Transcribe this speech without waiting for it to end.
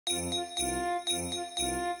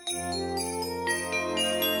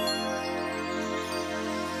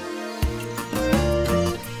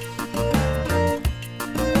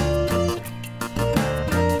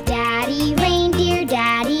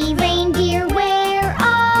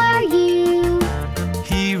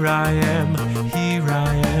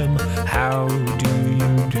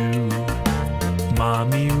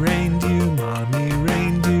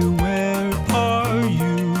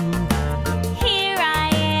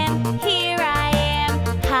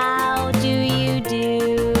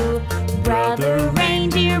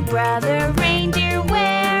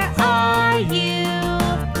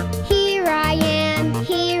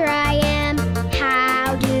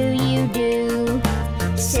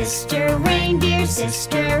sister reindeer,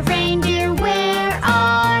 sister reindeer, where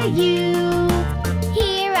are you?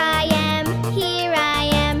 Here I am,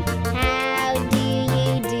 how do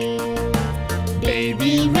you do?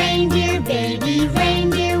 Baby reindeer,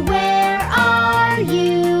 where are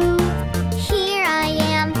you? Here I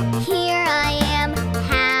am,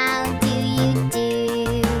 how do you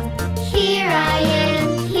do? Here I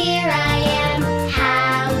am,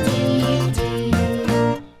 how do you do?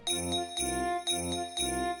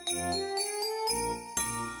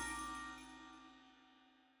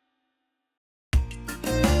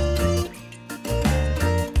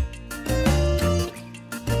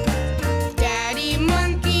 Daddy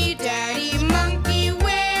monkey,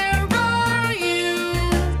 where are you?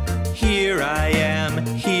 Here I am,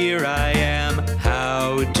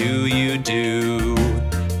 how do you do?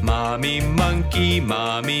 Mommy monkey,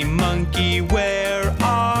 where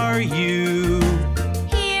are you?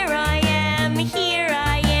 Here I am,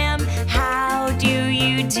 how do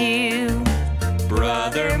you do?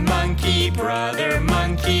 Brother monkey,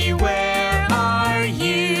 where are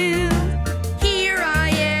you? Here I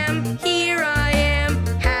am,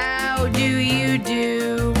 how do you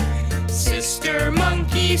do? Sister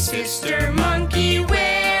monkey,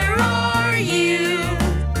 where are you?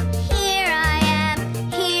 Here I am,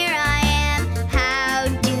 how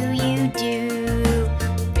do you do?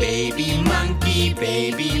 Baby monkey,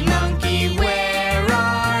 where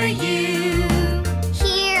are you?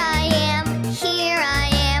 Here I am,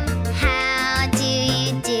 how do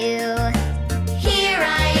you do? Here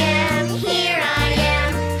I am,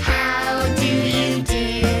 how do you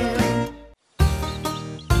do?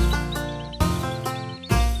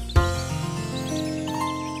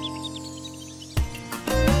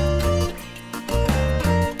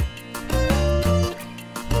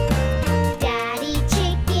 Daddy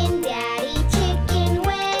chicken,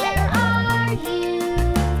 where are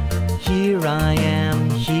you? Here I am,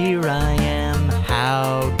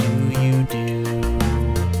 how do you do?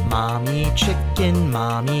 Mommy chicken,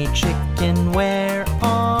 where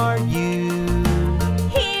are you?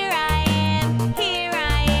 Here I am,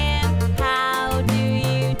 how do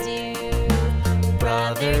you do?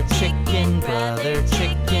 Brother chicken,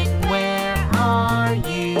 where are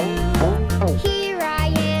you? Here I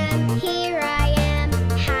am,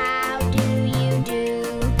 how do you do?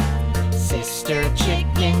 Sister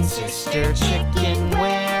chicken,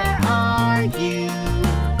 where are you?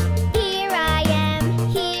 Here I am,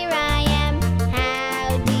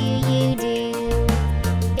 how do you do?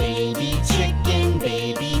 Baby chicken,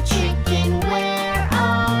 where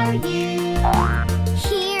are you?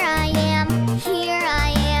 Here I am,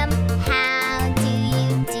 how do you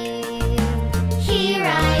do? Here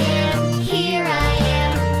I am,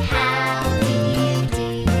 how do you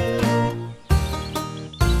do?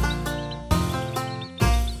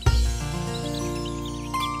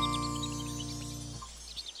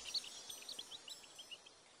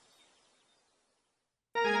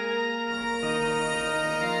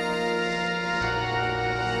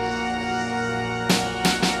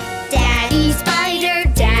 Daddy spider,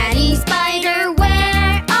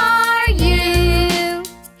 where are you?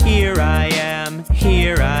 Here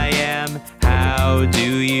I am, how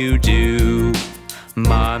do you do?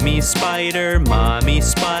 Mommy spider,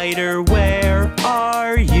 where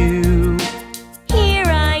are you? Here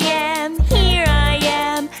I am,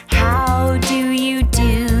 how do you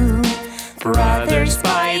do? Brother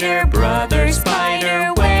spider,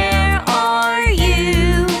 where are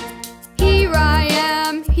you? Here I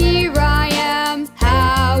am,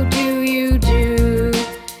 how do you do?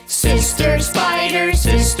 Sister spider,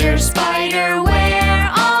 where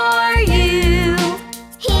are you?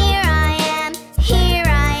 Here I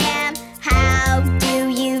am, how do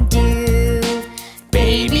you do?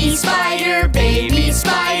 baby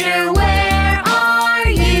spider, where are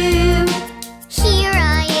you? Here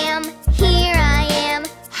I am,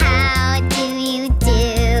 how do you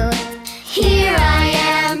do? Here I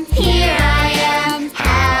am,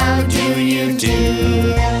 how do you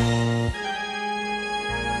do?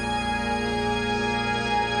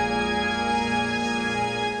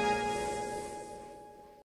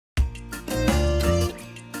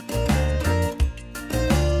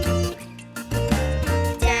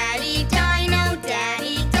 Daddy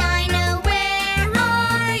Dino, where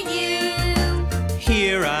are you?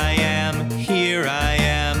 Here I am,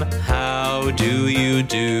 how do you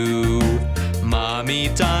do? Mommy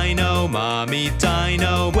Dino,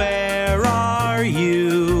 where are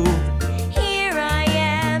you? Here I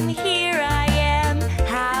am,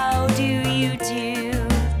 how do you do?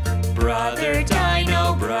 Brother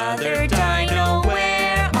Dino,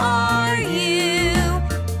 where are you?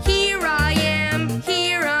 Here I am,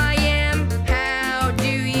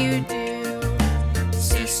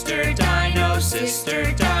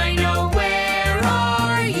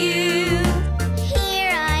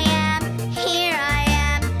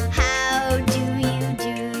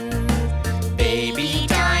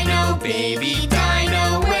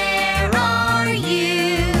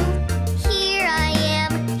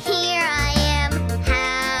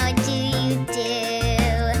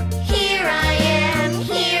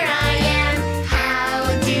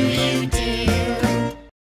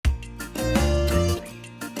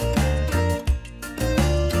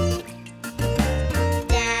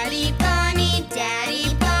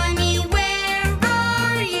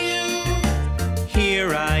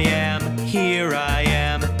 here I am, here I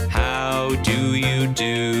am. How do you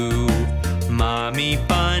do? Mommy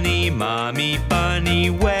bunny,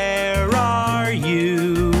 where are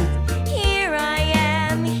you? Here I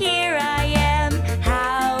am,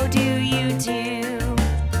 how do you do?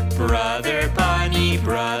 Brother bunny,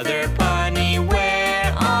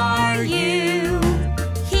 where are you?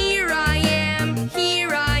 Here I am,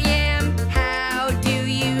 how do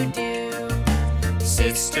you do?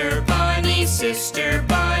 Sister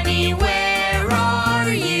bunny, where are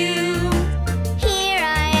you? Here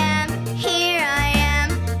I am,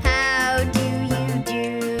 how do you do?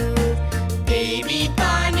 Baby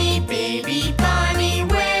bunny,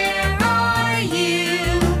 where are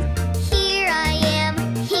you? Here I am,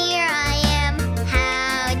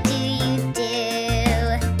 how do you do?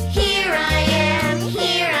 Here I am,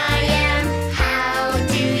 how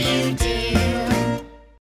do you do?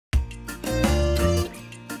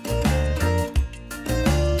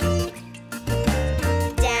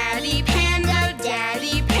 Daddy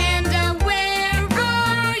Panda, where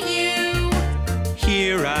are you?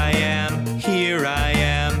 Here I am,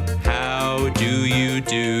 how do you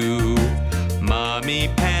do? Mommy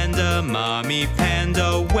Panda,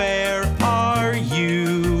 where are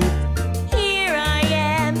you? Here I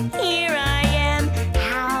am,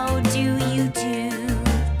 how do you do?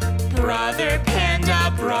 Brother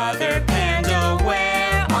Panda,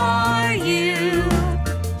 where are you?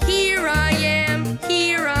 Here I am,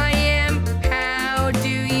 how do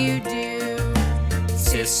you do?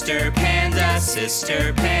 Sister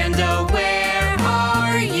Panda, where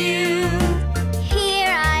are you? Here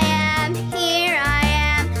I am,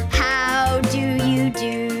 how do you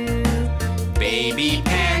do? Baby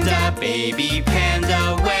Panda,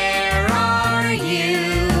 where are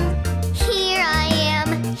you? Here I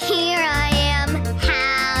am,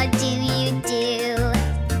 how do you do?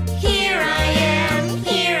 Here I am,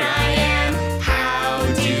 how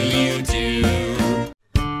do you do?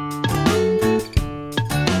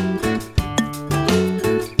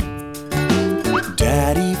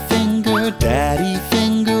 Daddy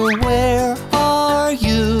Finger, where are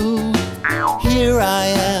you? Here I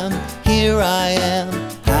am,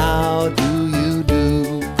 how do you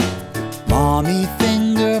do? Mommy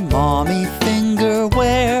Finger,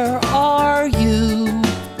 where are you?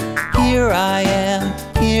 Here I am,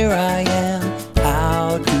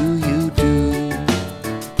 how do you do?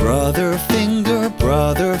 Brother Finger,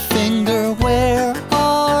 where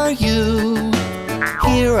are you?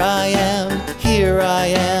 Here I am,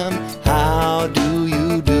 how do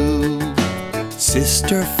you do?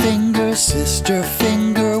 Sister Finger,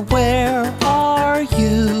 where are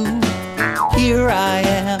you? Here I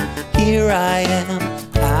am,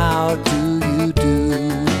 how do you do?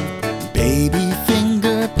 Baby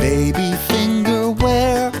Finger,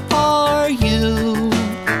 where are you?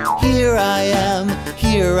 Here I am,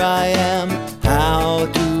 how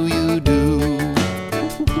do you do?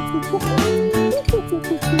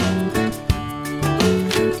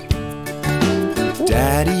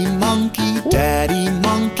 Daddy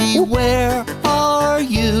Monkey, where are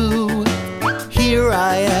you? Here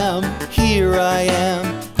I am,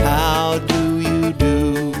 how do you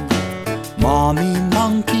do? Mommy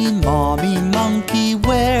Monkey,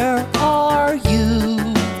 where are you?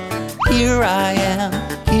 Here I am,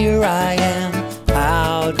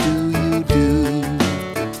 how do you do?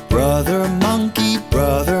 Brother Monkey,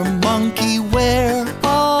 where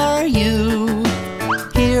are you?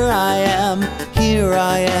 Here I am,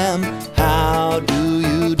 how do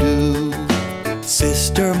you do?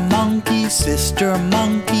 Sister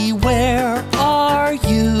Monkey, where are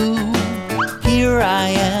you? Here I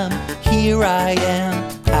am,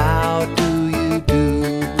 how do you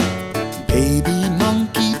do? Baby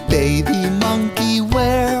Monkey,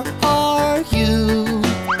 where are you?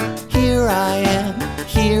 Here I am,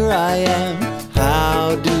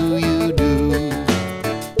 how do you do?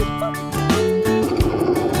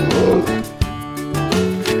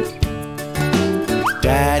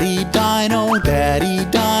 Daddy Dino,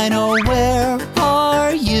 where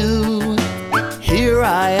are you? Here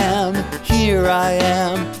I am,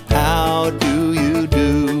 how do you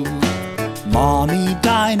do? Mommy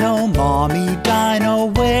Dino,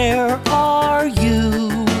 where are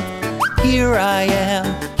you? Here I am,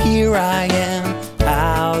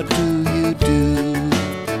 how do you do?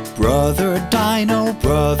 Brother Dino,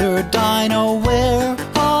 where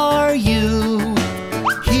are you?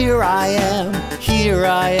 Here I am,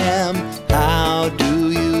 how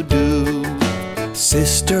do you do?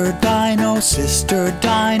 Sister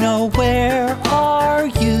Dino, where are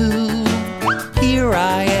you? Here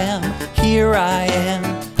I am,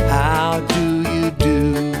 how do you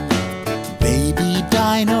do? Baby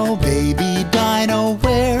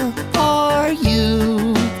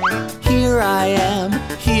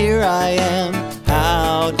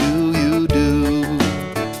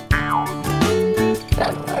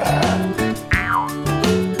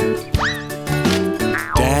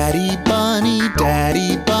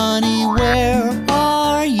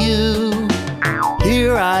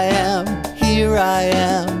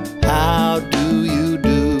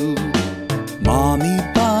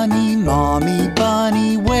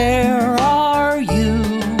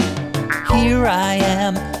I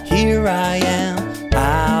am, here I am.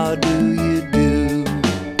 How do you do?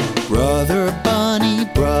 Brother Bunny,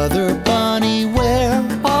 where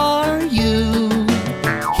are you?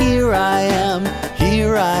 Here I am,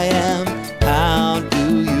 here I am. How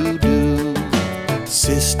do you do?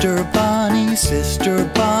 Sister Bunny,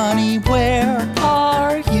 where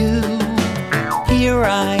are you? Here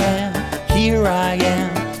I am, here I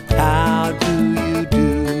am. How do you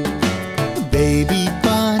do? Baby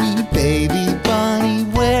Bunny,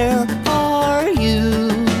 where are you?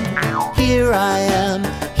 Here I am,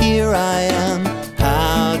 here I am.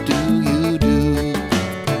 How do you do?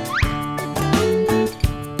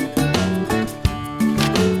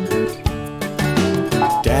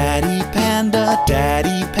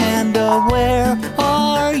 Daddy Panda, where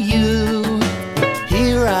are you?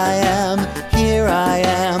 Here I am, here I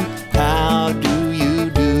am. How do you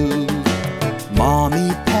do?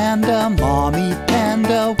 Mommy Panda,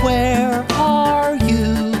 where are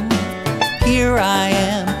you? Here I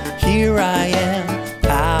am, here I am.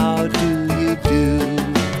 How do you do?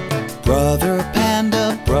 Brother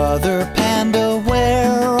Panda,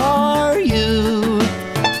 where are you?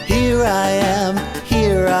 Here I am,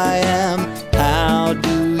 here I am. How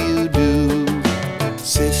do you do?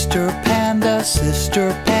 Sister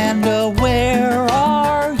Panda, where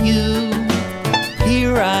are you?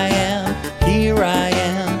 Here I am, here I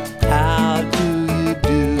am. How do you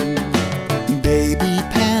do? Baby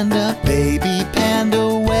Panda,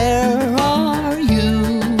 where are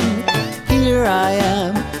you? Here I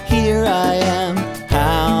am, here I am.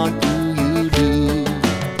 How do you do?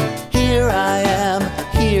 Here I am,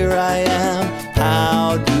 here I am.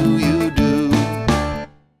 How do you do?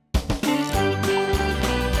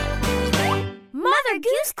 Mother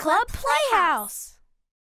Goose Club Playhouse.